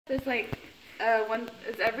There's like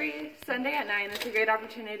it's every Sunday at 9. It's a great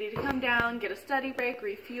opportunity to come down, get a study break,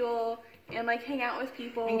 refuel, and like hang out with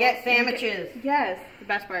people. And get sandwiches. Yes, the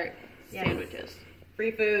best part. Yes. Sandwiches.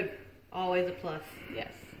 Free food, always a plus.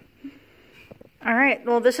 Yes. Alright,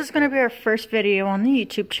 well this is going to be our first video on the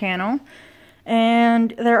YouTube channel.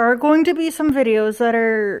 And there are going to be some videos that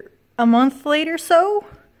are a month late or so.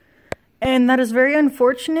 And that is very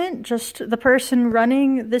unfortunate. Just the person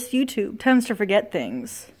running this YouTube tends to forget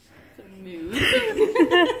things. Mood.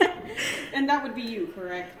 And that would be you,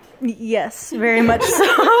 correct? Yes, very much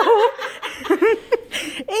so.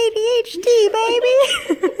 ADHD, baby!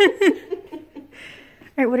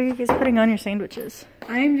 Alright, what are you guys putting on your sandwiches?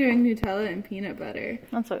 I'm doing Nutella and peanut butter.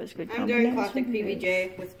 That's always good. I'm doing classic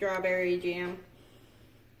PBJ with strawberry jam.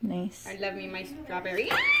 Nice. I love me my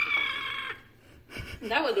strawberry.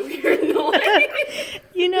 That was a weird noise.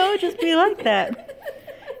 You know, just be like that.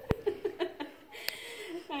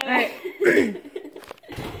 Alright. I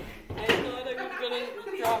thought I was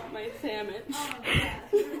gonna drop my sandwich.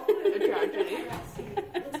 A tragedy.